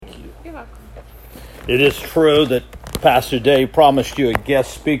You're welcome. It is true that Pastor Dave promised you a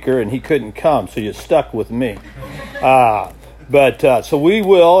guest speaker and he couldn't come, so you're stuck with me. So we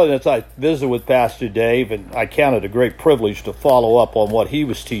will, and as I visited with Pastor Dave, and I count it a great privilege to follow up on what he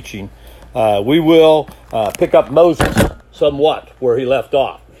was teaching, we will pick up Moses somewhat where he left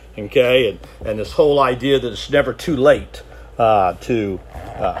off, okay? And this whole idea that it's never too late to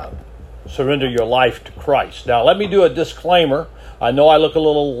surrender your life to Christ. Now, let me do a disclaimer. I know I look a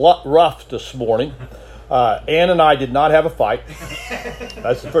little rough this morning. Ann and I did not have a fight.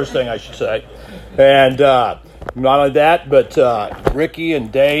 That's the first thing I should say. And not only that, but Ricky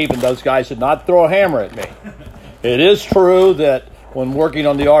and Dave and those guys did not throw a hammer at me. It is true that when working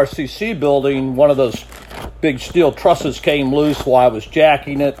on the RCC building, one of those big steel trusses came loose while I was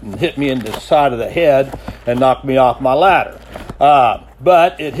jacking it and hit me in the side of the head and knocked me off my ladder.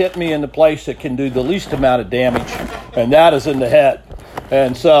 But it hit me in the place that can do the least amount of damage, and that is in the head.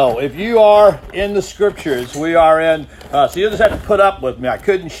 And so if you are in the scriptures, we are in, so you just have to put up with me. I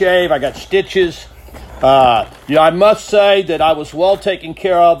couldn't shave. I got stitches. I must say that I was well taken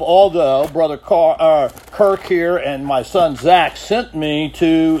care of, although Brother Kirk here and my son Zach sent me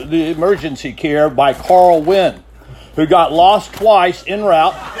to the emergency care by Carl Wynn, who got lost twice en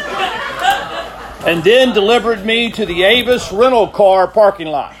route, and then delivered me to the Avis rental car parking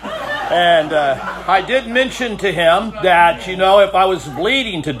lot. And I did mention to him that, if I was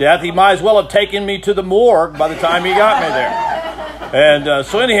bleeding to death, he might as well have taken me to the morgue by the time he got me there. And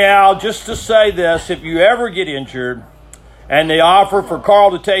so anyhow, just to say this, if you ever get injured and they offer for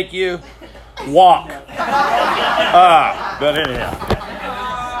Carl to take you, walk. But anyhow,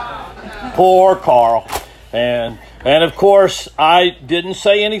 poor Carl. And of course, I didn't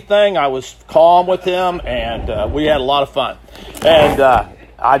say anything. I was calm with him, and we had a lot of fun. And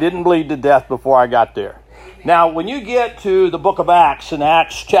I didn't bleed to death before I got there. Now, when you get to the book of Acts, in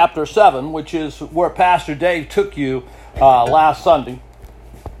Acts chapter 7, which is where Pastor Dave took you last Sunday,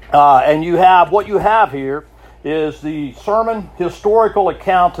 and what you have here is the sermon, historical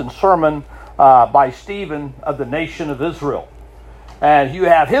account and sermon by Stephen of the nation of Israel. And you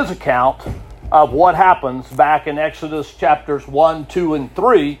have his account of what happens back in Exodus chapters 1, 2, and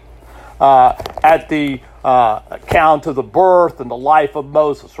 3 at the account of the birth and the life of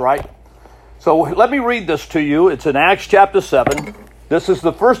Moses, right? So let me read this to you. It's in Acts chapter 7. This is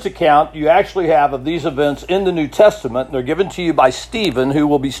the first account you actually have of these events in the New Testament. They're given to you by Stephen, who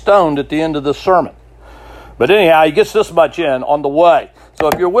will be stoned at the end of the sermon. But anyhow, he gets this much in on the way. So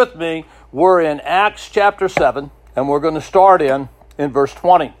if you're with me, we're in Acts chapter 7, and we're going to start in verse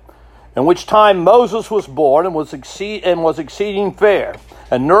 20. In which time Moses was born and was exceeding fair,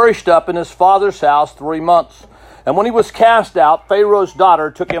 and nourished up in his father's house 3 months. And when he was cast out, Pharaoh's daughter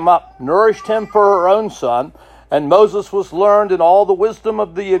took him up, nourished him for her own son. And Moses was learned in all the wisdom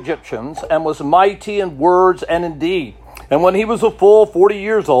of the Egyptians, and was mighty in words and in deed. And when he was a full 40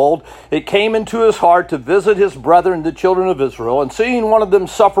 years old, it came into his heart to visit his brethren, the children of Israel. And seeing one of them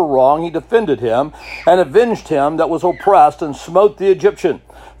suffer wrong, he defended him, and avenged him that was oppressed, and smote the Egyptian.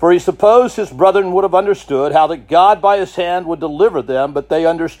 For he supposed his brethren would have understood how that God by his hand would deliver them, but they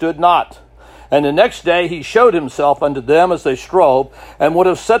understood not. And the next day he showed himself unto them as they strove, and would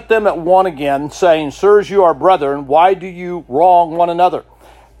have set them at one again, saying, Sirs, you are brethren, why do you wrong one another?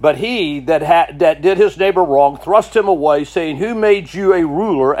 But he that did his neighbor wrong thrust him away, saying, Who made you a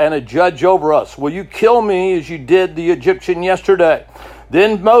ruler and a judge over us? Will you kill me as you did the Egyptian yesterday?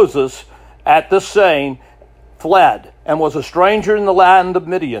 Then Moses, at this saying, fled, and was a stranger in the land of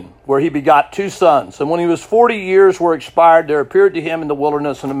Midian, where he begot 2 sons. And when he was 40 years were expired, there appeared to him in the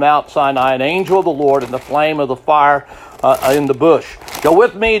wilderness in the Mount Sinai an angel of the Lord in the flame of the fire in the bush. Go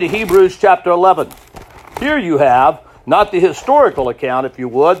with me to Hebrews chapter 11. Here you have, not the historical account, if you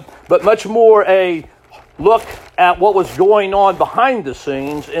would, but much more a look at what was going on behind the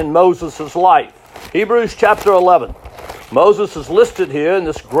scenes in Moses' life. Hebrews chapter 11. Moses is listed here in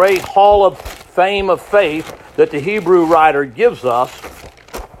this great hall of fame of faith that the Hebrew writer gives us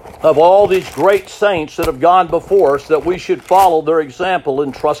of all these great saints that have gone before us, that we should follow their example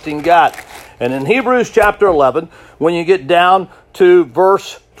in trusting God. And in Hebrews chapter 11, when you get down to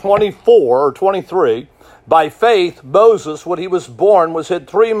verse 24 or 23, by faith, Moses, when he was born, was hid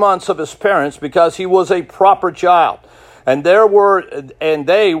 3 months of his parents because he was a proper child. And they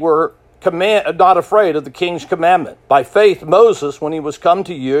were not afraid of the king's commandment. By faith, Moses, when he was come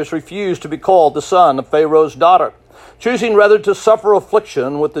to years, refused to be called the son of Pharaoh's daughter, choosing rather to suffer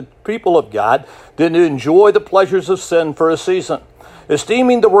affliction with the people of God than to enjoy the pleasures of sin for a season,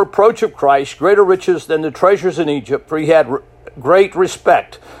 esteeming the reproach of Christ greater riches than the treasures in Egypt, for he had great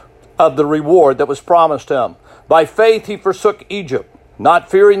respect of the reward that was promised him. By faith he forsook Egypt,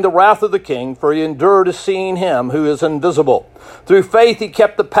 not fearing the wrath of the king, for he endured seeing him who is invisible. Through faith he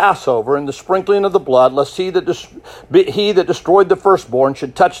kept the Passover and the sprinkling of the blood, lest he that destroyed the firstborn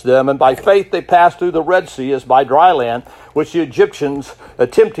should touch them. And by faith they passed through the Red Sea as by dry land, which the Egyptians,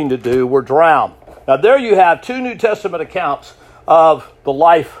 attempting to do, were drowned. Now there you have two New Testament accounts of the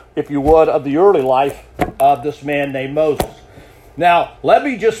life, if you would, of the early life of this man named Moses. Now, let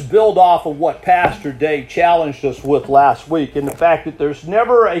me just build off of what Pastor Dave challenged us with last week, and the fact that there's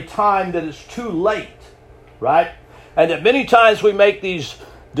never a time that it's too late, right? And that many times we make these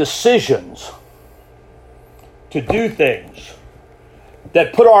decisions to do things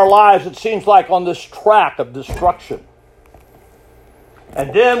that put our lives, it seems like, on this track of destruction.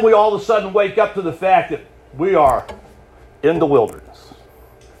 And then we all of a sudden wake up to the fact that we are in the wilderness.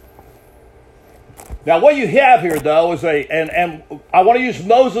 Now, what you have here, though, is and I want to use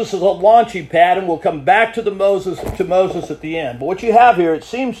Moses as a launching pad, and we'll come back to Moses at the end. But what you have here, it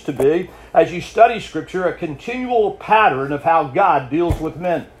seems to be, as you study Scripture, a continual pattern of how God deals with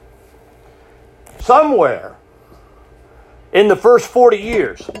men. Somewhere in the first 40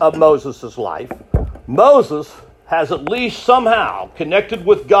 years of Moses' life, Moses has at least somehow connected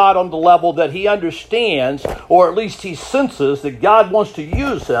with God on the level that he understands, or at least he senses that God wants to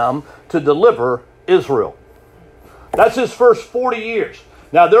use him to deliver Israel. That's his first 40 years.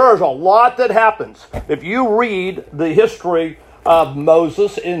 Now, there is a lot that happens. If you read the history of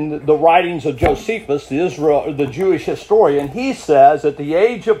Moses in the writings of Josephus, the Jewish historian, he says at the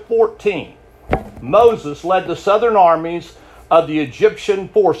age of 14, Moses led the southern armies of the Egyptian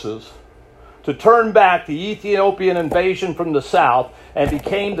forces to turn back the Ethiopian invasion from the south and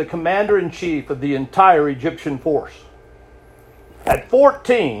became the commander-in-chief of the entire Egyptian force. At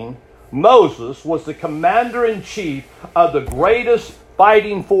 14, Moses was the commander-in-chief of the greatest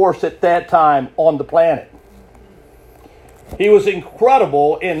fighting force at that time on the planet. He was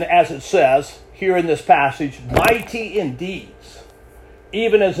incredible in, as it says here in this passage, mighty in deeds,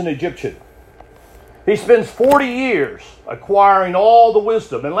 even as an Egyptian. He spends 40 years acquiring all the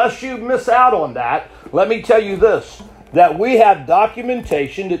wisdom. Unless you miss out on that, let me tell you this, that we have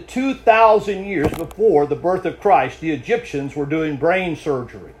documentation that 2,000 years before the birth of Christ, the Egyptians were doing brain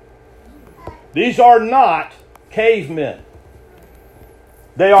surgery. These are not cavemen.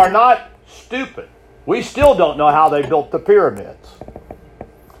 They are not stupid. We still don't know how they built the pyramids.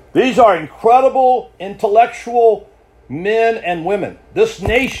 These are incredible intellectual men and women. This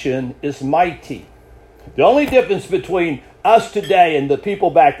nation is mighty. The only difference between us today and the people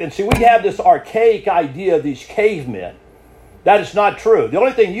back then, see, we have this archaic idea of these cavemen. That is not true. The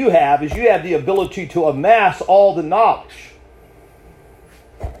only thing you have is you have the ability to amass all the knowledge.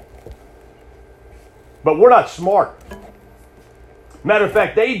 But we're not smart. Matter of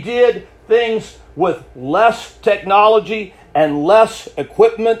fact, they did things with less technology and less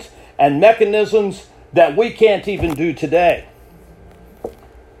equipment and mechanisms that we can't even do today.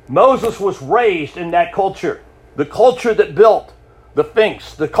 Moses was raised in that culture. The culture that built the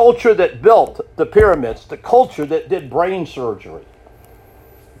Sphinx, the culture that built the pyramids, the culture that did brain surgery.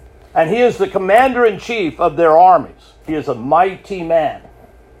 And he is the commander-in-chief of their armies. He is a mighty man.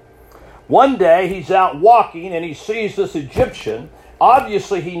 One day he's out walking and he sees this Egyptian.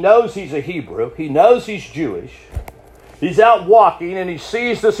 Obviously he knows he's a Hebrew. He knows he's Jewish. He's out walking and he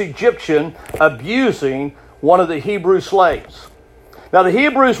sees this Egyptian abusing one of the Hebrew slaves. Now the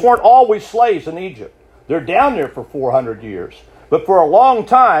Hebrews weren't always slaves in Egypt. They're down there for 400 years. But for a long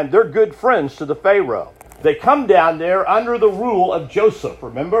time they're good friends to the Pharaoh. They come down there under the rule of Joseph,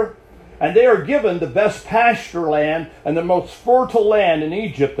 remember? And they are given the best pasture land and the most fertile land in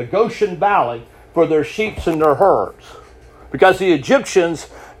Egypt, the Goshen Valley, for their sheep and their herds. Because the Egyptians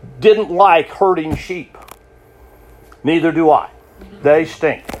didn't like herding sheep. Neither do I. They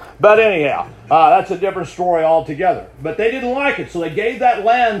stink. But anyhow, that's a different story altogether. But they didn't like it, so they gave that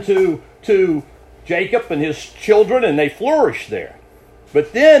land to Jacob and his children, and they flourished there.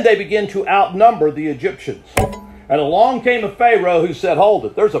 But then they began to outnumber the Egyptians. And along came a Pharaoh who said, hold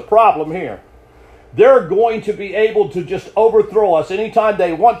it, there's a problem here. They're going to be able to just overthrow us anytime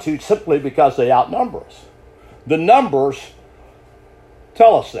they want to simply because they outnumber us. The numbers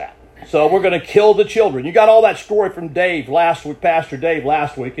tell us that. So we're going to kill the children. You got all that story from Dave last week, Pastor Dave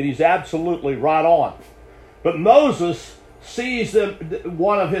last week, and he's absolutely right on. But Moses sees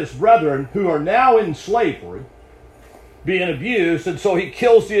one of his brethren who are now in slavery being abused, and so he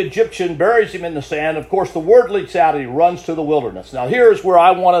kills the Egyptian, buries him in the sand. Of course, the word leaks out and he runs to the wilderness. Now here's where I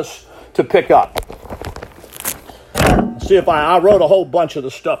want us to pick up. See if I wrote a whole bunch of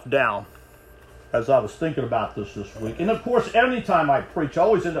the stuff down as I was thinking about this week. And of course, anytime I preach, I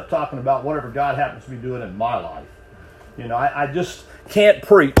always end up talking about whatever God happens to be doing in my life. I just can't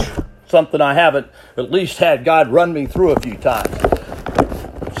preach something I haven't at least had God run me through a few times.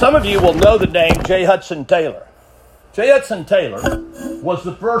 Some of you will know the name J. Hudson Taylor. J. Hudson Taylor was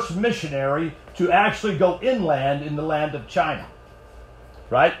the first missionary to actually go inland in the land of China,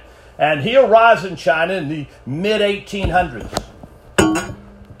 right? And he arrives in China in the mid-1800s,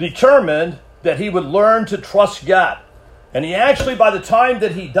 determined that he would learn to trust God. And he actually, by the time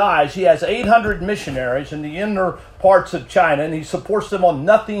that he dies, he has 800 missionaries in the inner parts of China, and he supports them on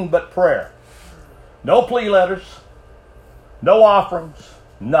nothing but prayer. No plea letters, no offerings,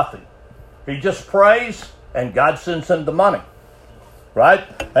 nothing. He just prays, and God sends him the money, right?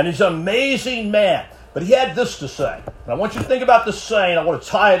 And he's an amazing man. But he had this to say. And I want you to think about this saying. I want to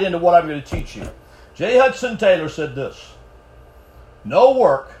tie it into what I'm going to teach you. J. Hudson Taylor said this: no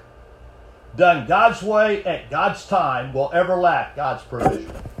work done God's way at God's time will ever lack God's provision.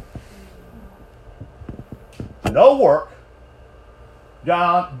 No work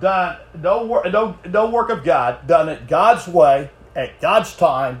no work of God done at God's way at God's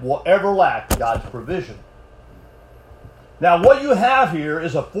time will ever lack God's provision. Now, what you have here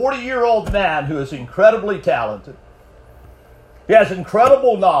is a 40-year-old man who is incredibly talented. He has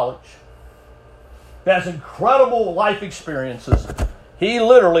incredible knowledge. He has incredible life experiences. He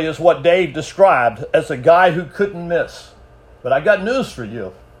literally is what Dave described as a guy who couldn't miss. But I got news for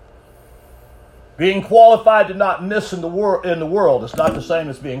you. Being qualified to not miss in the world is not the same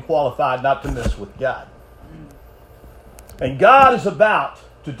as being qualified not to miss with God. And God is about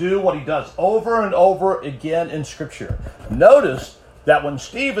to do what he does over and over again in Scripture. Notice that when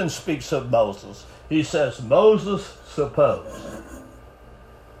Stephen speaks of Moses, he says, Moses suppose.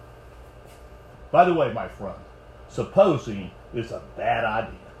 By the way, my friend, supposing is a bad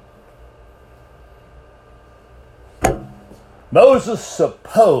idea. Moses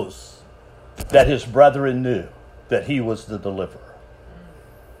supposed that his brethren knew that he was the deliverer.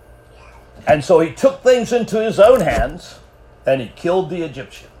 And so he took things into his own hands and he killed the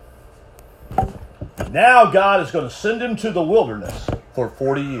Egyptian. Now God is going to send him to the wilderness for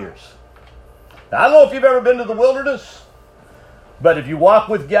 40 years. Now, I don't know if you've ever been to the wilderness, but if you walk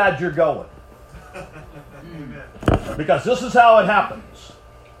with God, you're going. Because this is how it happens.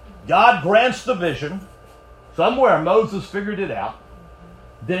 God grants the vision. Somewhere Moses figured it out.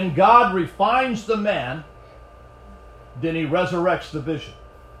 Then God refines the man. Then he resurrects the vision.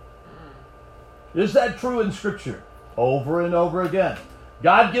 Is that true in Scripture? Over and over again.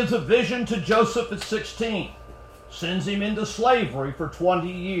 God gives a vision to Joseph at 16. Sends him into slavery for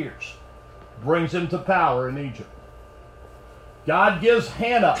 20 years. Brings him to power in Egypt. God gives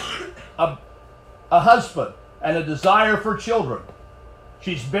Hannah a husband and a desire for children.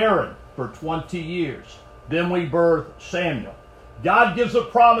 She's barren for 20 years. Then we birth Samuel. God gives a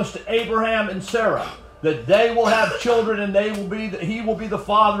promise to Abraham and Sarah that they will have children and he will be the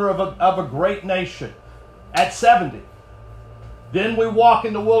father of a great nation at 70. Then we walk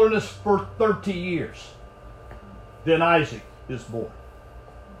in the wilderness for 30 years. Then Isaac is born.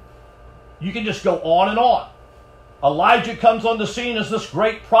 You can just go on and on. Elijah comes on the scene as this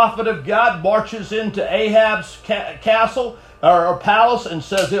great prophet of God, marches into Ahab's castle or palace and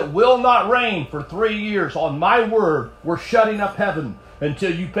says, it will not rain for 3 years. On my word, we're shutting up heaven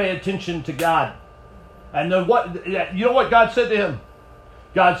until you pay attention to God. And then you know what God said to him?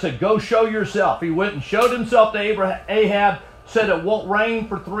 God said, go show yourself. He went and showed himself to Ahab, said it won't rain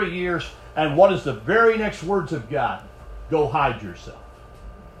for 3 years. And what is the very next words of God? Go hide yourself.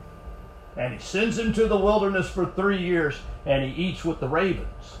 And he sends him to the wilderness for 3 years, and he eats with the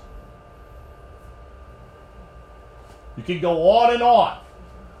ravens. You can go on and on.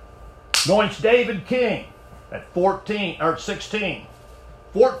 Anoints David king at 16.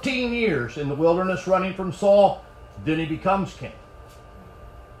 14 years in the wilderness running from Saul, then he becomes king.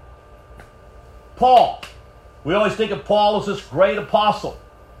 Paul. We always think of Paul as this great apostle,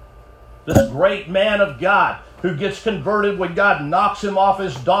 this great man of God who gets converted when God knocks him off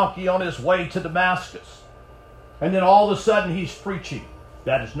his donkey on his way to Damascus. And then all of a sudden he's preaching.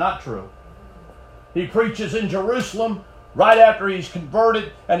 That is not true. He preaches in Jerusalem right after he's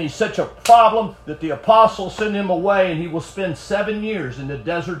converted, and he's such a problem that the apostles send him away, and he will spend 7 years in the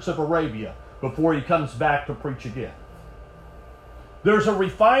deserts of Arabia before he comes back to preach again. There's a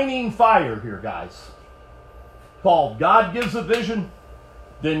refining fire here, guys, called God gives a vision,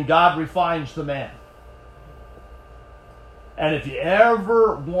 then God refines the man. And if you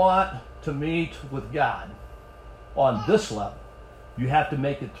ever want to meet with God on this level, you have to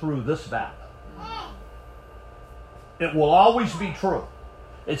make it through this valley. It will always be true.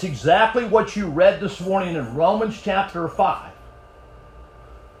 It's exactly what you read this morning in Romans chapter 5.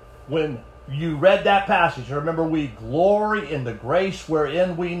 When You read that passage. Remember, we glory in the grace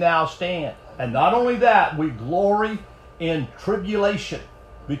wherein we now stand. And not only that, we glory in tribulation,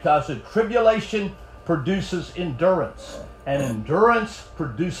 because the tribulation produces endurance, and endurance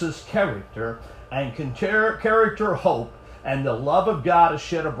produces character, and character hope, and the love of God is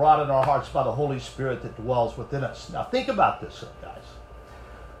shed abroad in our hearts by the Holy Spirit that dwells within us. Now think about this, guys.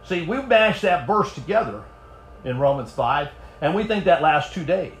 See, we mashed that verse together in Romans 5, and we think that lasts 2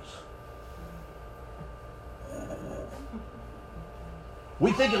 days.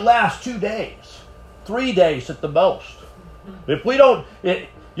 We think it lasts 2 days, 3 days at the most. If we don't, if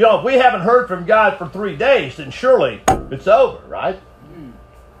we haven't heard from God for 3 days, then surely it's over, right?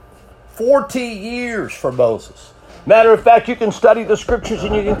 40 years for Moses. Matter of fact, you can study the scriptures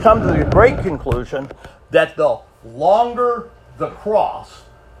and you can come to the great conclusion that the longer the cross,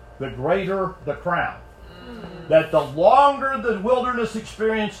 the greater the crown. That the longer the wilderness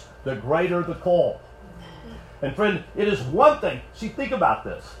experience, the greater the call. And friend, it is one thing. See, think about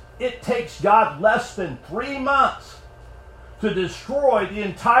this. It takes God less than 3 months to destroy the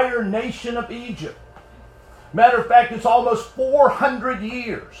entire nation of Egypt. Matter of fact, it's almost 400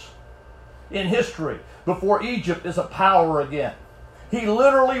 years in history before Egypt is a power again. He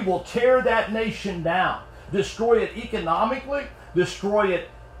literally will tear that nation down, destroy it economically, destroy it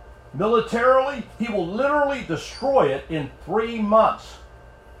militarily. He will literally destroy it in 3 months.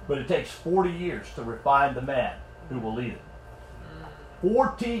 But it takes 40 years to refine the man who will lead it.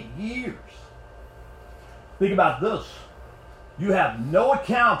 40 years. Think about this. You have no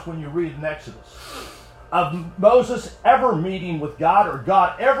account when you read in Exodus of Moses ever meeting with God or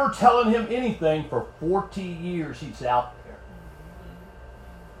God ever telling him anything for 40 years he's out there.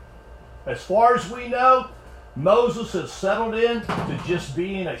 As far as we know, Moses has settled in to just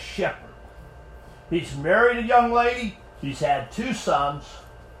being a shepherd. He's married a young lady, he's had 2 sons,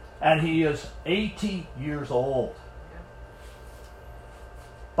 and he is 80 years old.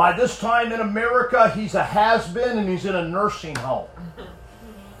 By this time in America, he's a has-been and he's in a nursing home.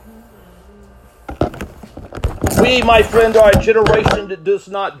 We, my friend, are a generation that does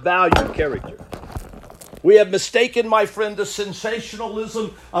not value character. We have mistaken, my friend, the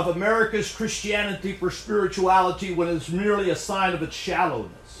sensationalism of America's Christianity for spirituality when it's merely a sign of its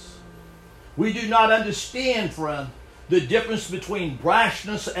shallowness. We do not understand, friend, the difference between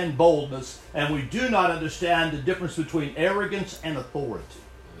brashness and boldness, and we do not understand the difference between arrogance and authority.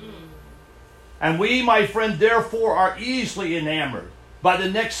 And we, my friend, therefore are easily enamored by the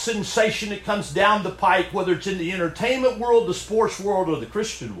next sensation that comes down the pike, whether it's in the entertainment world, the sports world, or the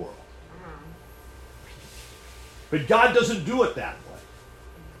Christian world. But God doesn't do it that way.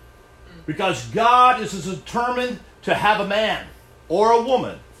 Because God is determined to have a man or a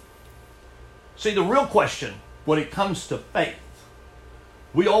woman. See, the real question when it comes to faith,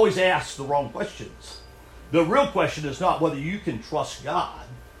 we always ask the wrong questions. The real question is not whether you can trust God.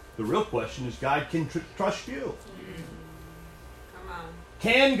 The real question is God can trust you. Come on.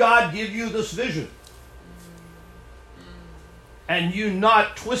 Can God give you this vision? And you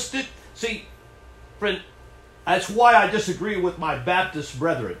not twist it? See, friend, that's why I disagree with my Baptist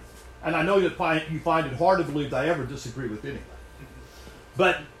brethren. And I know you find it hard to believe that I ever disagree with anybody.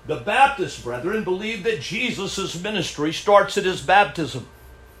 But the Baptist brethren believe that Jesus' ministry starts at his baptism.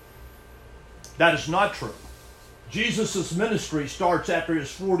 That is not true. Jesus' ministry starts after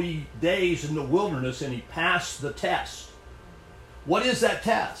his 40 days in the wilderness and he passed the test. What is that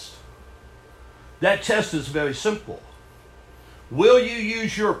test? That test is very simple. Will you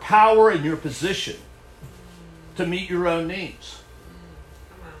use your power and your position to meet your own needs?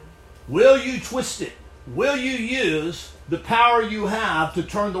 Will you twist it? Will you use the power you have to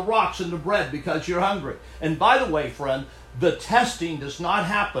turn the rocks into bread because you're hungry? And by the way, friend, the testing does not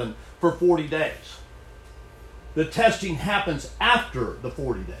happen for 40 days. The testing happens after the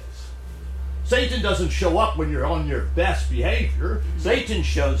 40 days. Satan doesn't show up when you're on your best behavior. Satan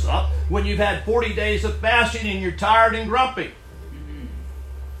shows up when you've had 40 days of fasting and you're tired and grumpy.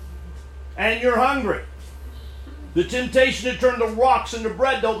 And you're hungry. The temptation to turn the rocks into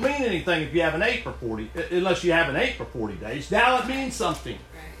bread don't mean anything if you haven't ate for 40, unless you haven't ate for 40 days. Now it means something.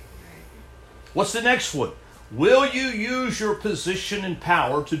 What's the next one? Will you use your position and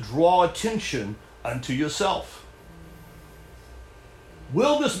power to draw attention unto yourself?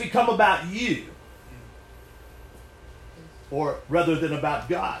 Will this become about you? Or rather than about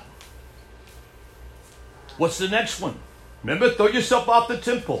God? What's the next one? Remember, throw yourself off the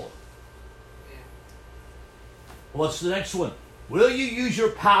temple. What's the next one? Will you use your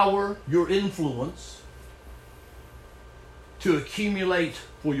power, your influence, to accumulate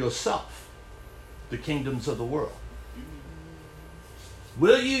for yourself the kingdoms of the world?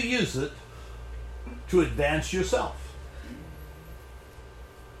 Will you use it to advance yourself.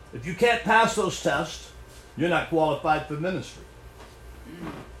 If you can't pass those tests, you're not qualified for ministry.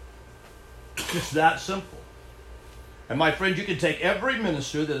 Just that simple. And my friend, you can take every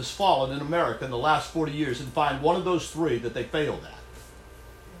minister that has fallen in America in the last 40 years and find one of those three that they failed at.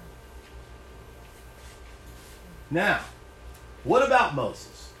 Now, what about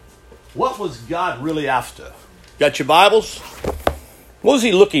Moses? What was God really after? Got your Bibles? What was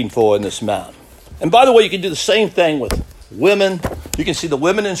he looking for in this man? And by the way, you can do the same thing with women. You can see the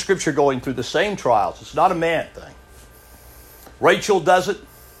women in Scripture going through the same trials. It's not a man thing. Rachel does it.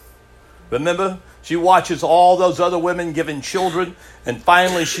 Remember? She watches all those other women giving children, and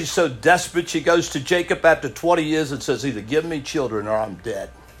finally she's so desperate she goes to Jacob after 20 years and says, either give me children or I'm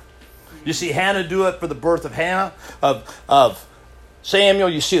dead. You see Hannah do it for the birth of Hannah, of Samuel.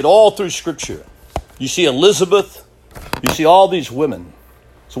 You see it all through Scripture. You see Elizabeth. You see all these women.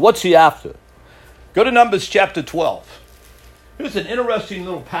 So what's he after? Go to Numbers chapter 12. Here's an interesting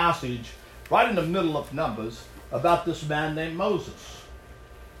little passage right in the middle of Numbers about this man named Moses.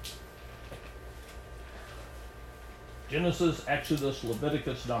 Genesis, Exodus,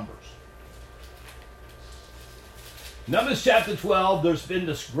 Leviticus, Numbers. Numbers chapter 12, there's been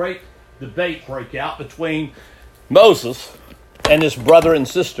this great debate break out between Moses and his brother and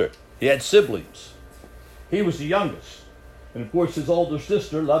sister. He had siblings. He was the youngest. And of course his older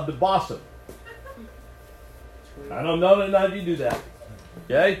sister loved to boss him. I don't know that none of you do that.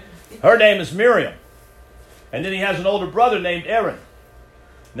 Okay? Her name is Miriam. And then he has an older brother named Aaron.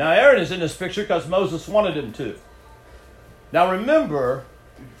 Now Aaron is in this picture because Moses wanted him to. Now remember,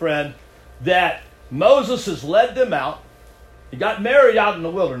 friend, that Moses has led them out. He got married out in the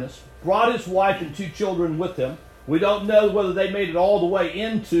wilderness, brought his wife and 2 children with him. We don't know whether they made it all the way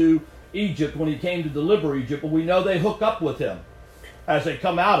into Egypt when he came to deliver Egypt, but we know they hook up with him as they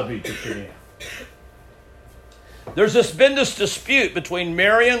come out of Egypt anyhow. There's been this dispute between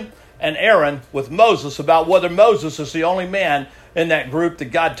Miriam and Aaron with Moses about whether Moses is the only man in that group that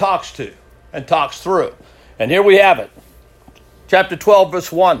God talks to and talks through. And here we have it. Chapter 12,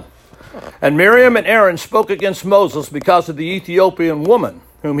 verse 1. And Miriam and Aaron spoke against Moses because of the Ethiopian woman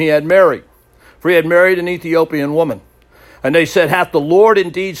whom he had married. For he had married an Ethiopian woman. And they said, hath the Lord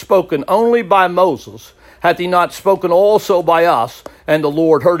indeed spoken only by Moses? Hath he not spoken also by us? And the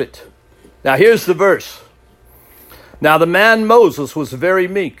Lord heard it. Now here's the verse. Now the man Moses was very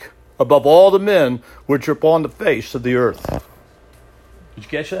meek above all the men which are upon the face of the earth. Did you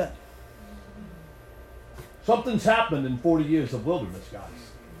catch that? Something's happened in 40 years of wilderness, guys.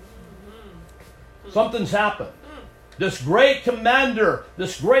 Something's happened. This great commander,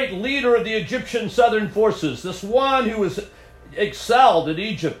 this great leader of the Egyptian southern forces, this one who was excelled in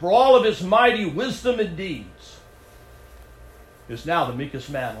Egypt for all of his mighty wisdom and deeds, is now the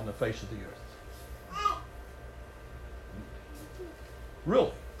meekest man on the face of the earth.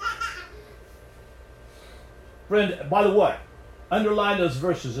 Really. Friend, by the way, underline those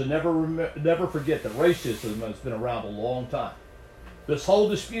verses and never forget that racism has been around a long time. This whole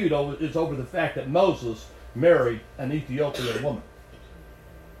dispute is over the fact that Moses married an Ethiopian woman.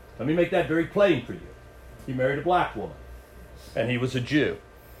 Let me make that very plain for you. He married a black woman, and he was a Jew.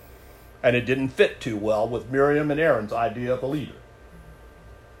 And it didn't fit too well with Miriam and Aaron's idea of a leader.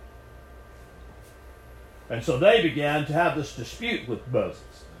 And so they began to have this dispute with Moses.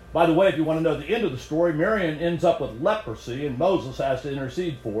 By the way, if you want to know the end of the story, Miriam ends up with leprosy, and Moses has to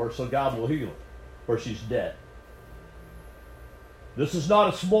intercede for her so God will heal her, or she's dead. This is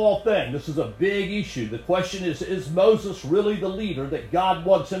not a small thing. This is a big issue. The question is Moses really the leader that God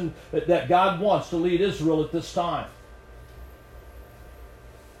wants to lead Israel at this time?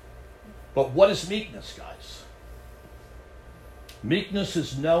 But what is meekness, guys? Meekness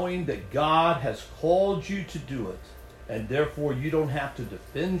is knowing that God has called you to do it, and therefore you don't have to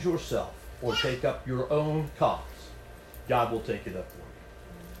defend yourself or take up your own cause. God will take it up for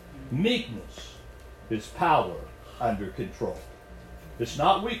you. Meekness is power under control. It's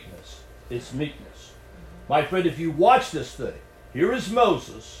not weakness, it's meekness. My friend, if you watch this thing, here is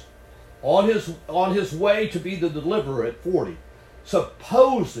Moses on his way to be the deliverer at 40,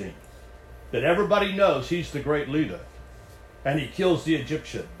 supposing that everybody knows he's the great leader, and he kills the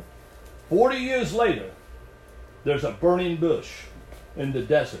Egyptian. 40 years later, there's a burning bush in the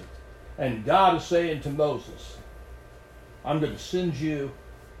desert, and God is saying to Moses, I'm going to send you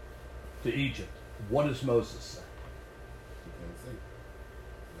to Egypt. What does Moses say?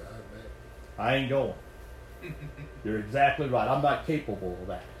 I ain't going. You're exactly right. I'm not capable of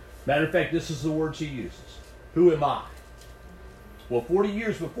that. Matter of fact, this is the words he uses. Who am I? Well, 40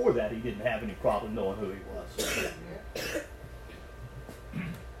 years before that, he didn't have any problem knowing who he was.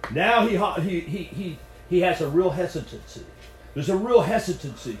 Now he has a real hesitancy. There's a real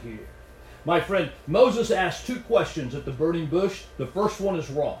hesitancy here. My friend, Moses asked two questions at the burning bush. The first one is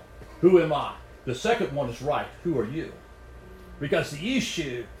wrong. Who am I? The second one is right. Who are you? Because the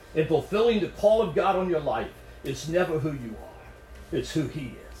issue in fulfilling the call of God on your life is never who you are. It's who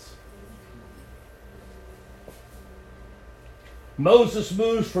he is. Moses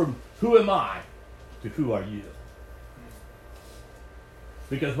moves from who am I to who are you.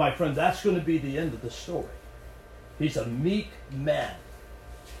 Because, my friend, that's going to be the end of the story. He's a meek man.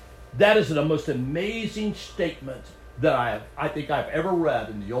 That is the most amazing statement that I think I've ever read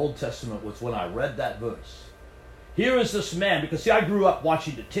in the Old Testament was when I read that verse. Here is this man, because see, I grew up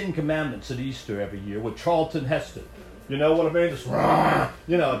watching the Ten Commandments at Easter every year with Charlton Heston. You know what I mean? This,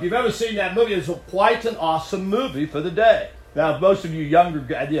 you know, if you've ever seen that movie, it's quite an awesome movie for the day. Now, most of you younger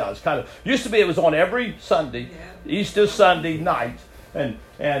guys, yeah, it's kind of, used to be it was on every Sunday, Easter Sunday night. And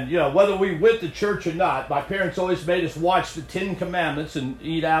you know, whether we went to church or not, my parents always made us watch the Ten Commandments and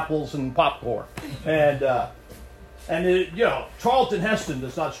eat apples and popcorn. And you know, Charlton Heston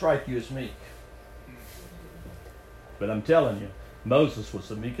does not strike you as meek. But I'm telling you, Moses was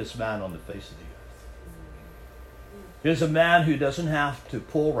the meekest man on the face of the earth. Here's a man who doesn't have to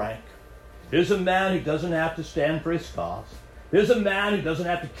pull rank. Here's a man who doesn't have to stand for his cause. Here's a man who doesn't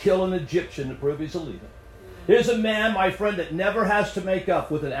have to kill an Egyptian to prove he's a leader. Here's a man, my friend, that never has to make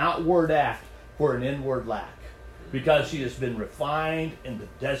up with an outward act for an inward lack, because he has been refined in the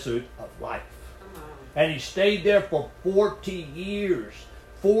desert of life. And he stayed there for 40 years,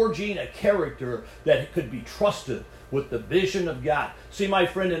 forging a character that could be trusted with the vision of God. See, my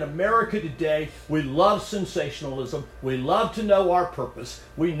friend, in America today, we love sensationalism. We love to know our purpose.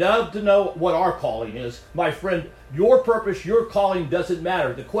 We love to know what our calling is. My friend, your purpose, your calling doesn't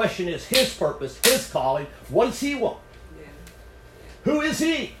matter. The question is his purpose, his calling. What does he want? Yeah. Who is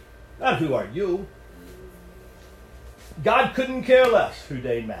he? Not who are you. God couldn't care less who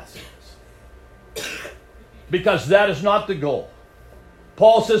Dane Massey is, because that is not the goal.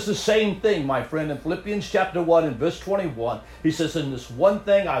 Paul says the same thing, my friend, in Philippians chapter 1 and verse 21. He says, in this one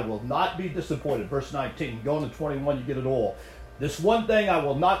thing I will not be disappointed. Verse 19, go on to 21, you get it all. This one thing I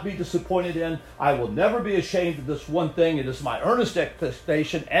will not be disappointed in. I will never be ashamed of this one thing. It is my earnest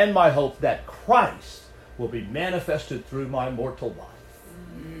expectation and my hope that Christ will be manifested through my mortal body.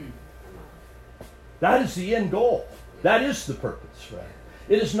 Mm-hmm. That is the end goal. That is the purpose, right?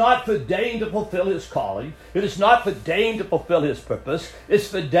 It is not for Dane to fulfill his calling. It is not for Dane to fulfill his purpose. It's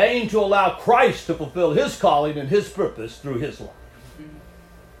for Dane to allow Christ to fulfill his calling and his purpose through his life.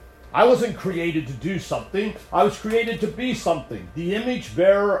 I wasn't created to do something. I was created to be something. The image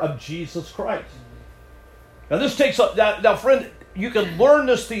bearer of Jesus Christ. Now this takes up, now friend, you can learn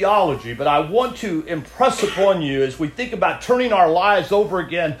this theology, but I want to impress upon you as we think about turning our lives over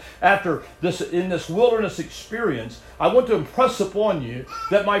again after this, in this wilderness experience, I want to impress upon you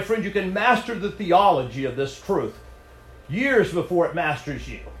that, my friend, you can master the theology of this truth years before it masters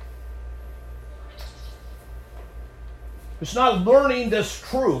you. It's not learning this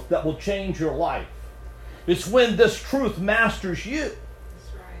truth that will change your life. It's when this truth masters you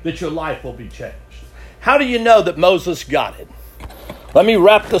that your life will be changed. How do you know that Moses got it? Let me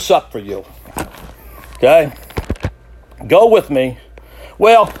wrap this up for you. Okay? Go with me.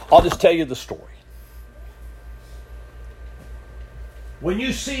 Well, I'll just tell you the story. When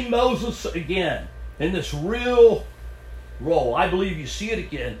you see Moses again in this real role, I believe you see it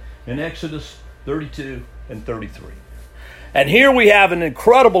again in Exodus 32 and 33. And here we have an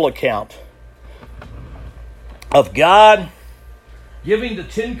incredible account of God giving the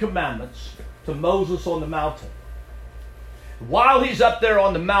Ten Commandments to Moses on the mountain. While he's up there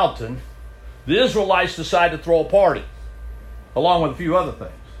on the mountain, the Israelites decide to throw a party, along with a few other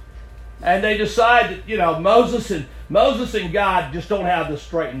things. And they decide that, you know, Moses and God just don't have this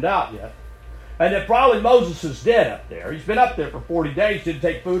straightened out yet. And that probably Moses is dead up there. He's been up there for 40 days, didn't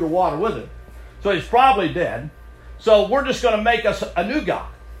take food or water with him. So he's probably dead. So we're just going to make us a new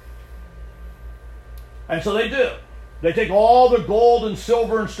God. And so they do. They take all the gold and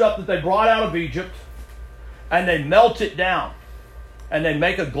silver and stuff that they brought out of Egypt, and they melt it down, and they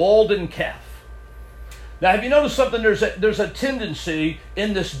make a golden calf. Now, have you noticed something? There's a tendency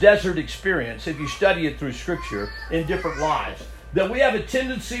in this desert experience, if you study it through Scripture in different lives, that we have a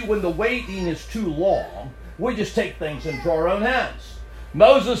tendency when the waiting is too long, we just take things into our own hands.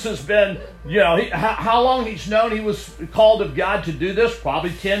 Moses has been, you know, how long he's known he was called of God to do this?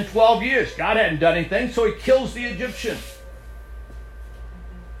 Probably 10, 12 years. God hadn't done anything, so he kills the Egyptian.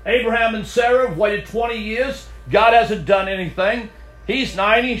 Abraham and Sarah have waited 20 years. God hasn't done anything. He's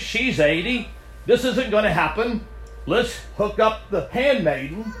 90, she's 80. This isn't going to happen. Let's hook up the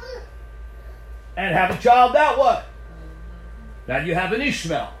handmaiden and have a child that way. Now you have an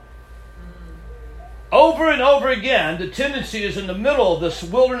Ishmael. Over and over again, the tendency is in the middle of this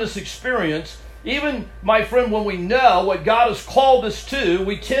wilderness experience, even, my friend, when we know what God has called us to,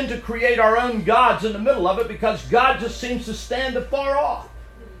 we tend to create our own gods in the middle of it because God just seems to stand afar off.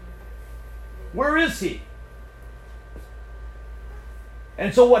 Where is He?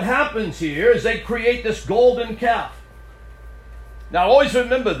 And so what happens here is they create this golden calf. Now always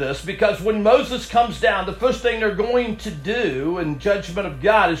remember this, because when Moses comes down, the first thing they're going to do in judgment of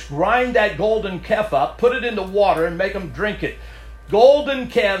God is grind that golden calf up, put it into water, and make them drink it. Golden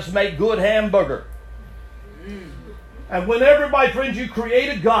calves make good hamburger. And whenever, my friends, you create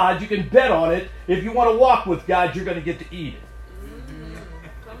a God, you can bet on it. If you want to walk with God, you're going to get to eat it.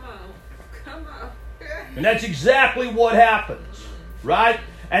 Come on. And that's exactly what happens, right?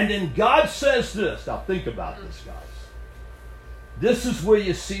 And then God says this. Now think about this, guys. This is where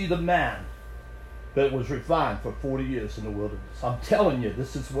you see the man that was refined for 40 years in the wilderness. I'm telling you,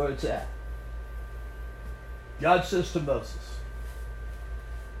 this is where it's at. God says to Moses,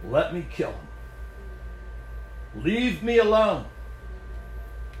 let me kill him. Leave me alone.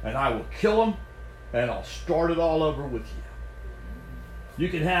 And I will kill him, and I'll start it all over with you. You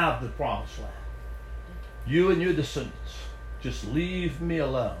can have the promised land. You and your descendants. Just leave me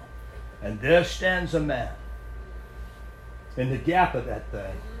alone. And there stands a man in the gap of that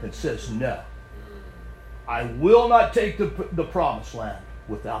thing that says, no, I will not take the promised land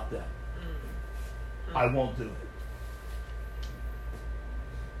without them. I won't do it.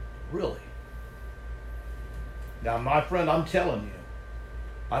 Really? Now, my friend, I'm telling you,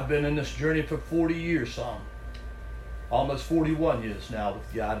 I've been in this journey for 40 years, almost 41 years now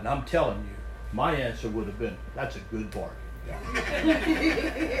with God, and I'm telling you, my answer would have been, that's a good bargain.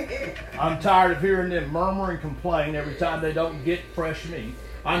 I'm tired of hearing them murmur and complain every time they don't get fresh meat.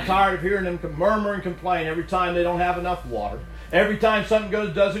 I'm tired of hearing them murmur and complain every time they don't have enough water. Every time something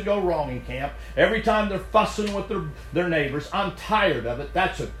doesn't go wrong in camp. Every time they're fussing with their neighbors. I'm tired of it.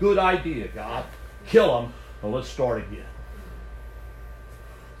 That's a good idea, God. Kill them, and let's start again.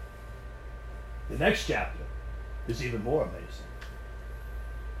 The next chapter is even more amazing.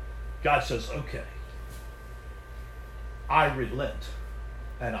 God says, okay, I relent,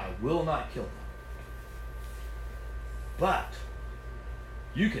 and I will not kill them. But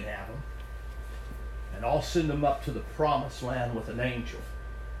you can have them, and I'll send them up to the promised land with an angel.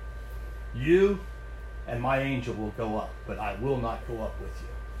 You and my angel will go up, but I will not go up with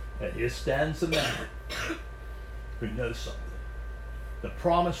you. And here stands a man who knows something. The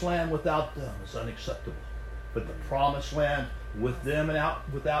promised land without them is unacceptable, but the promised land with them and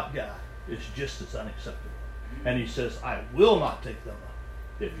without God is just as unacceptable. And he says, I will not take them up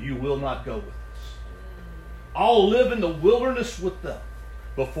if you will not go with us. I'll live in the wilderness with them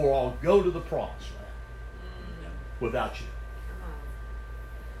before I'll go to the promised land without you.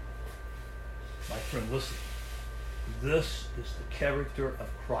 My friend, listen. This is the character of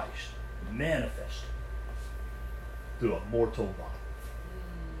Christ manifested through a mortal body.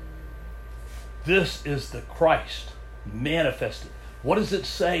 This is the Christ manifested. What does it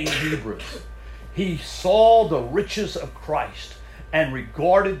say in Hebrews? He saw the riches of Christ and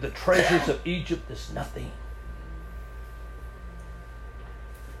regarded the treasures of Egypt as nothing.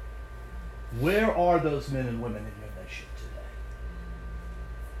 Where are those men and women in your nation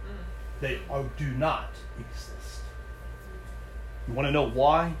today? They do not exist. You want to know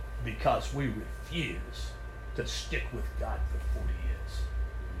why? Because we refuse to stick with God for 40 years.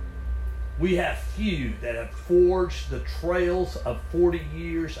 We have few that have forged the trails of 40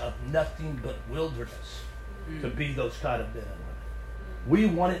 years of nothing but wilderness to be those kind of men and women. We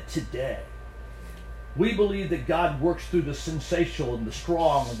want it today. We believe that God works through the sensational and the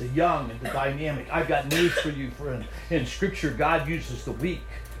strong and the young and the dynamic. I've got news for you, friend. In Scripture, God uses the weak,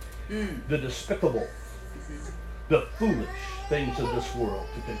 the despicable, the foolish things of this world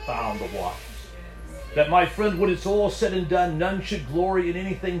to confound the wise. That, my friend, when it's all said and done, none should glory in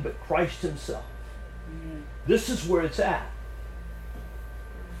anything but Christ himself. This is where it's at.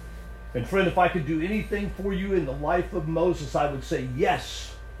 And friend, if I could do anything for you in the life of Moses, I would say,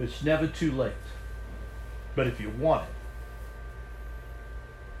 yes, it's never too late. But if you want it,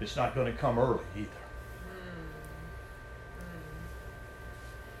 it's not going to come early either.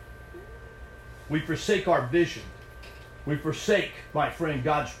 We forsake our vision. We forsake, my friend,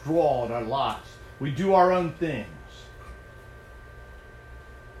 God's draw in our lives. We do our own things.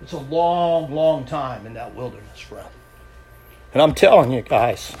 It's a long, long time in that wilderness, friend. And I'm telling you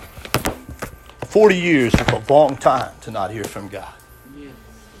guys, 40 years is a long time to not hear from God.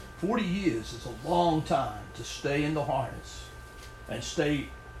 40 years is a long time to stay in the harness and stay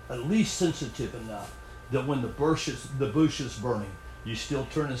at least sensitive enough that when the bush is burning, you still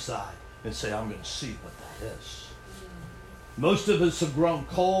turn aside and say, I'm going to see what that is. Most of us have grown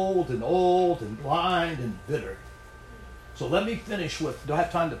cold and old and blind and bitter. So let me finish with, do I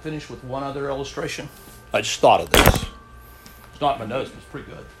have time to finish with one other illustration? I just thought of this. It's not in my notes, but it's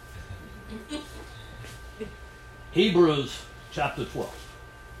pretty good. Hebrews chapter 12.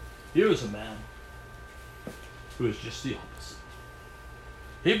 Here is a man who is just the opposite.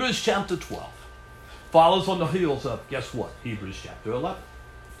 Hebrews chapter 12 follows on the heels of, guess what? Hebrews chapter 11.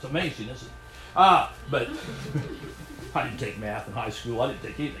 It's amazing, isn't it? But I didn't take math in high school. I didn't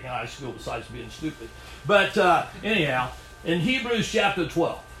take anything in high school besides being stupid. But anyhow, in Hebrews chapter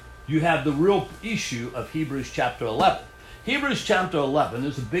 12, you have the real issue of Hebrews chapter 11. Hebrews chapter 11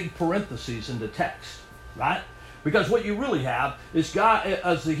 is a big parenthesis in the text, right? Because what you really have is God,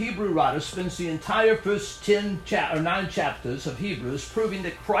 as the Hebrew writer, spends the entire first 9 chapters of Hebrews proving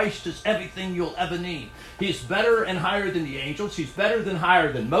that Christ is everything you'll ever need. He's better and higher than the angels. He's better than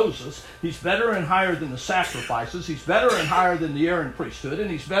higher than Moses. He's better and higher than the sacrifices. He's better and higher than the Aaron priesthood.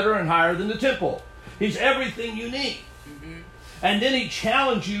 And he's better and higher than the temple. He's everything you need. And then he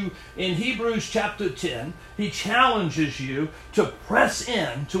challenges you in Hebrews chapter 10. He challenges you to press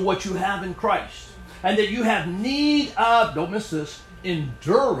in to what you have in Christ. And that you have need of, don't miss this,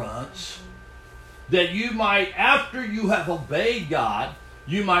 endurance, that you might, after you have obeyed God,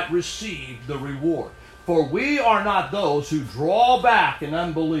 you might receive the reward. For we are not those who draw back in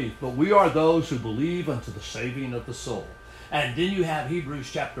unbelief, but we are those who believe unto the saving of the soul. And then you have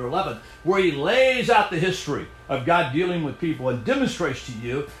Hebrews chapter 11, where he lays out the history of God dealing with people and demonstrates to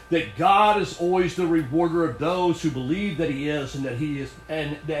you that God is always the rewarder of those who believe that he is and that he is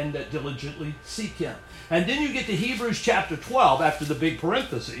and that diligently seek him. And then you get to Hebrews chapter 12 after the big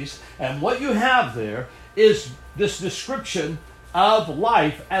parentheses, and what you have there is this description of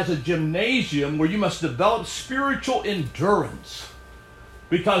life as a gymnasium where you must develop spiritual endurance,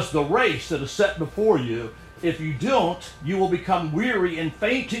 because the race that is set before you, if you don't, you will become weary and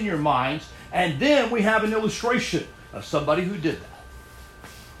faint in your minds. And then we have an illustration of somebody who did that.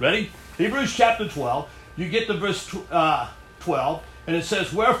 Ready? Hebrews chapter 12. You get to verse 12. And it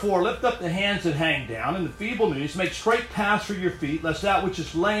says, Wherefore lift up the hands that hang down, and the feeble knees, make straight paths for your feet, lest that which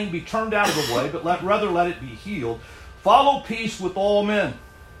is lame be turned out of the way, but rather let it be healed. Follow peace with all men.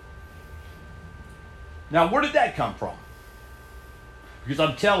 Now, where did that come from? Because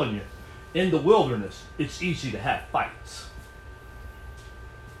I'm telling you, in the wilderness, it's easy to have fights.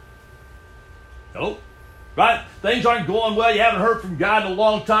 Nope. Right? Things aren't going well. You haven't heard from God in a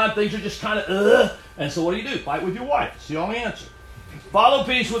long time. Things are just kind of, And so what do? Fight with your wife. It's the only answer. Follow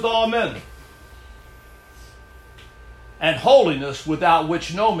peace with all men. And holiness, without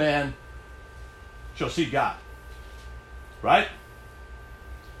which no man shall see God. Right?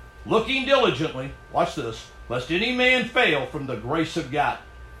 Looking diligently, watch this, lest any man fail from the grace of God.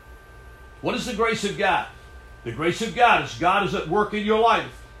 What is the grace of God? The grace of God is at work in your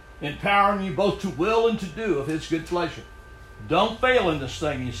life, empowering you both to will and to do of his good pleasure. Don't fail in this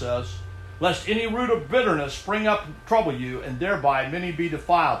thing, he says, lest any root of bitterness spring up and trouble you, and thereby many be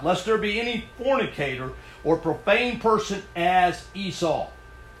defiled, lest there be any fornicator or profane person as Esau,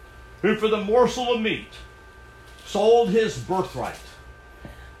 who for the morsel of meat sold his birthright.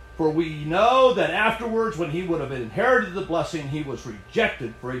 For we know that afterwards, when he would have inherited the blessing, he was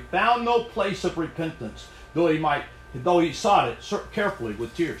rejected, for he found no place of repentance, though he sought it carefully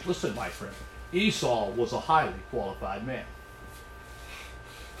with tears. Listen, my friend, Esau was a highly qualified man.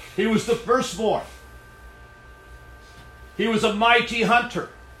 He was the firstborn. He was a mighty hunter.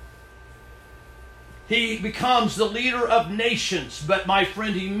 He becomes the leader of nations, but my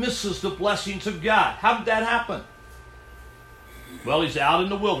friend, he misses the blessings of God. How did that happen? Well, he's out in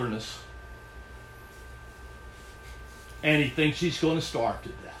the wilderness, and he thinks he's going to starve to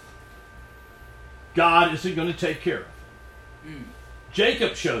death. God isn't going to take care of him.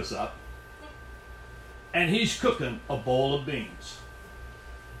 Jacob shows up, and he's cooking a bowl of beans.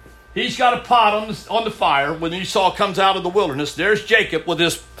 He's got a pot on the fire. When Esau comes out of the wilderness, there's Jacob with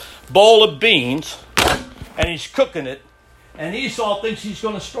this bowl of beans, and he's cooking it, and Esau thinks he's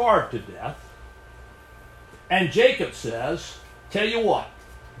going to starve to death. And Jacob says, tell you what,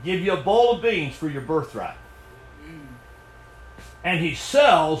 give you a bowl of beans for your birthright. And he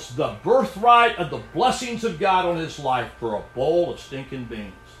sells the birthright of the blessings of God on his life for a bowl of stinking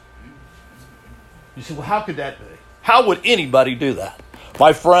beans. You say, well, how could that be? How would anybody do that?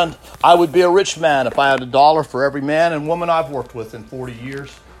 My friend, I would be a rich man if I had $1 for every man and woman I've worked with in 40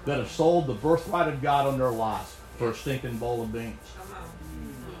 years that have sold the birthright of God on their lives for a stinking bowl of beans.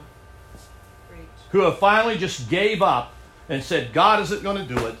 who have finally just gave up and said, God isn't going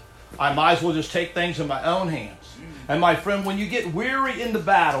to do it. I might as well just take things in my own hands. And my friend, when you get weary in the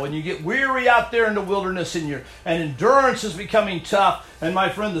battle and you get weary out there in the wilderness and endurance is becoming tough, and my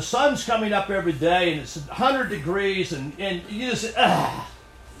friend, the sun's coming up every day and it's 100 degrees and you just,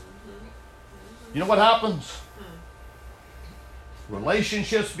 you know what happens?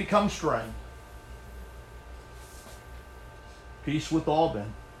 Relationships become strained. Peace with all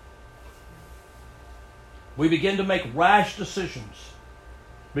men. We begin to make rash decisions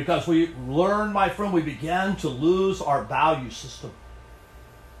because we learn, my friend, we began to lose our value system.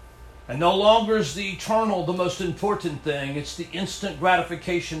 And no longer is the eternal the most important thing. It's the instant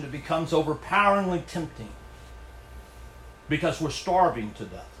gratification that becomes overpoweringly tempting because we're starving to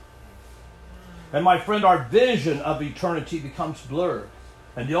death. And my friend, our vision of eternity becomes blurred.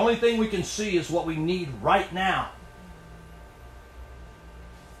 And the only thing we can see is what we need right now.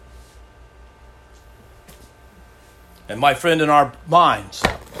 And my friend, in our minds,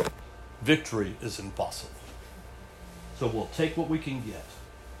 victory is impossible. So we'll take what we can get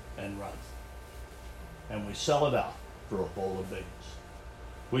and run. And we sell it out for a bowl of beans.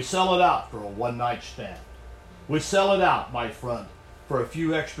 We sell it out for a one-night stand. We sell it out, my friend, for a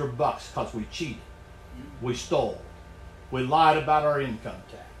few extra bucks because we cheated. We stole. We lied about our income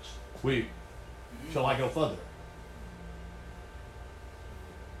tax. Shall I go further?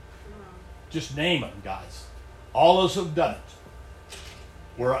 Just name them, guys. All of us have done it.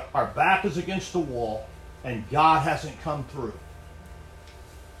 Where our back is against the wall and God hasn't come through.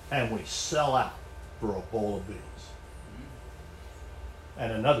 And we sell out for a bowl of beans.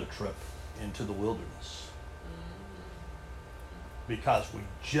 And another trip into the wilderness. Because we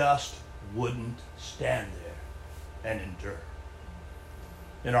just wouldn't stand there and endure.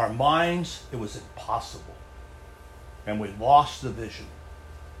 In our minds, it was impossible. And we lost the vision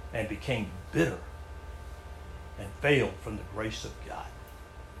and became bitter and failed from the grace of God.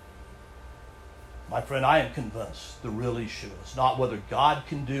 My friend, I am convinced the real issue is not whether God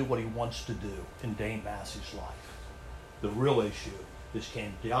can do what he wants to do in Dane Massey's life. The real issue is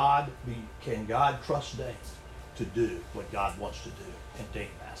can God trust Dane to do what God wants to do in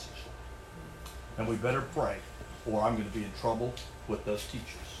Dane Massey's life? And we better pray, or I'm going to be in trouble with those teachers.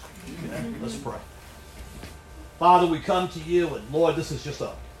 Okay? Let's pray. Father, we come to you, and Lord, this is just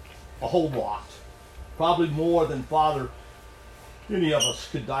a whole lot. Probably more than, Father, any of us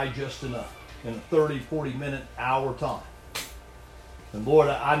could digest in a 30, 40 minute, hour time. And Lord,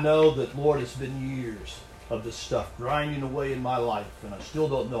 I know that, Lord, it's been years of this stuff grinding away in my life, and I still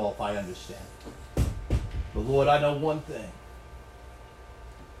don't know if I understand it. But Lord, I know one thing.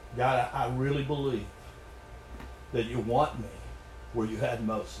 God, I really believe that you want me where you had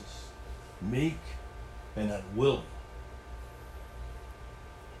Moses, meek and unwilling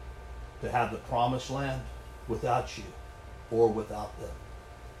to have the promised land without you or without them.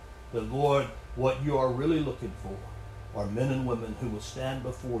 But Lord, what you are really looking for are men and women who will stand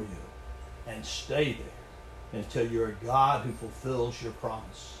before you and stay there until you're a God who fulfills your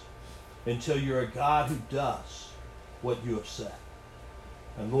promise, until you're a God who does what you have said.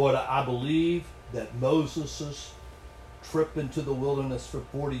 And Lord, I believe that Moses' trip into the wilderness for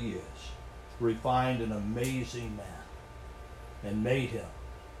 40 years refined an amazing man and made him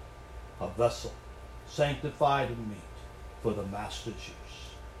a vessel, sanctified and meet for the Master's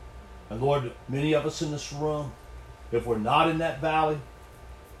use. And Lord, many of us in this room, if we're not in that valley,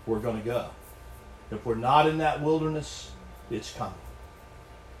 we're going to go. If we're not in that wilderness, it's coming.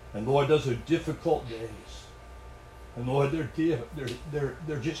 And Lord, those are difficult days. And Lord,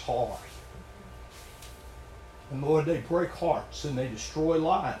 they're just hard. And Lord, they break hearts and they destroy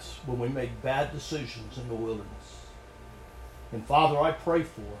lives when we make bad decisions in the wilderness. And Father, I pray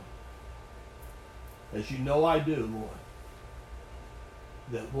for them. As you know I do, Lord,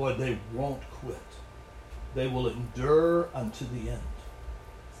 that, Lord, they won't quit. They will endure unto the end.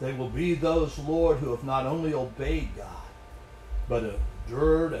 They will be those, Lord, who have not only obeyed God, but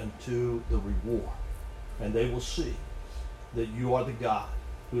endured unto the reward. And they will see that you are the God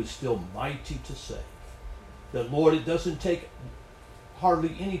who is still mighty to save. That, Lord, it doesn't take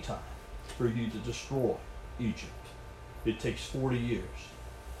hardly any time for you to destroy Egypt. It takes 40 years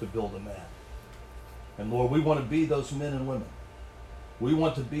to build a man. And Lord, we want to be those men and women. We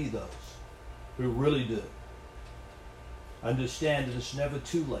want to be those who really do understand that it's never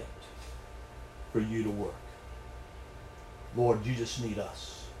too late for you to work. Lord, you just need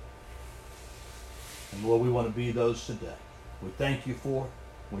us. And Lord, we want to be those today. We thank you for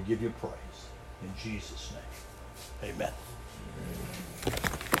it. We give you praise. In Jesus' name, amen.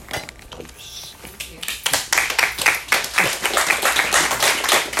 Amen.